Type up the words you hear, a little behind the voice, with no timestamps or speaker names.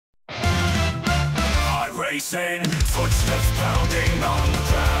racing, footsteps pounding on the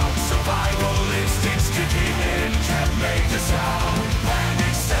ground. Survival instincts kicking in, can't make a sound.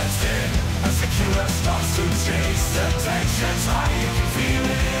 Panic sets in as the killer starts to chase. The tension's high, you can feel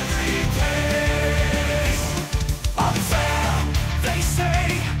it every pace. Unfair, they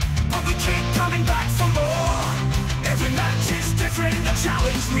say, but we keep coming back for more. Every match is different, a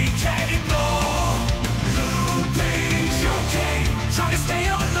challenge we can't ignore. Looping's your game, trying to stay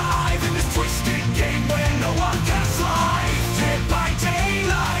alive in this twisted game where no one can fly. Dead by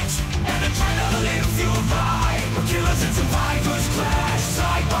daylight, and adrenaline fueled by killers and survivors clash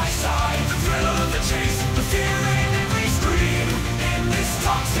side by side. The thrill of the chase, the fear in every scream. In this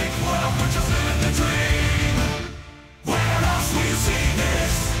toxic world, we're just living the dream. Where else will you see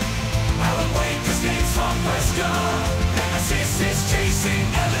this? Alan Wake escapes from Preston. Nemesis is chasing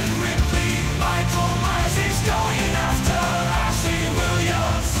Ellen Ripley. Michael Myers is going after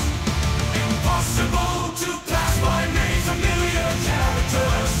Ashley.Willyams. Impossible to pass by many familiar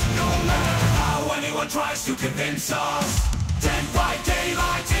characters. No matter how anyone tries to convince us, Dead by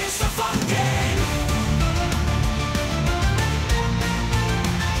Daylight is a fun game.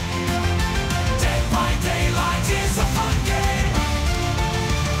 Dead by Daylight is a fun game.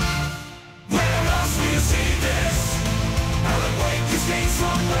 Where else will you see this? Alan Wake escapes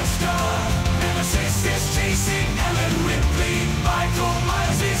from Western. Nemesis is chasing Ellen Ripley. Michael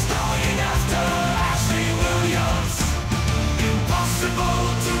Myers is going after Ashley.Willyams. Impossible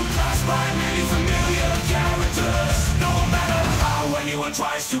to pass by many familiar characters. No matter how anyone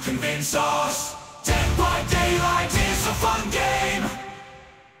tries to convince us, Dead by Daylight is a fun game.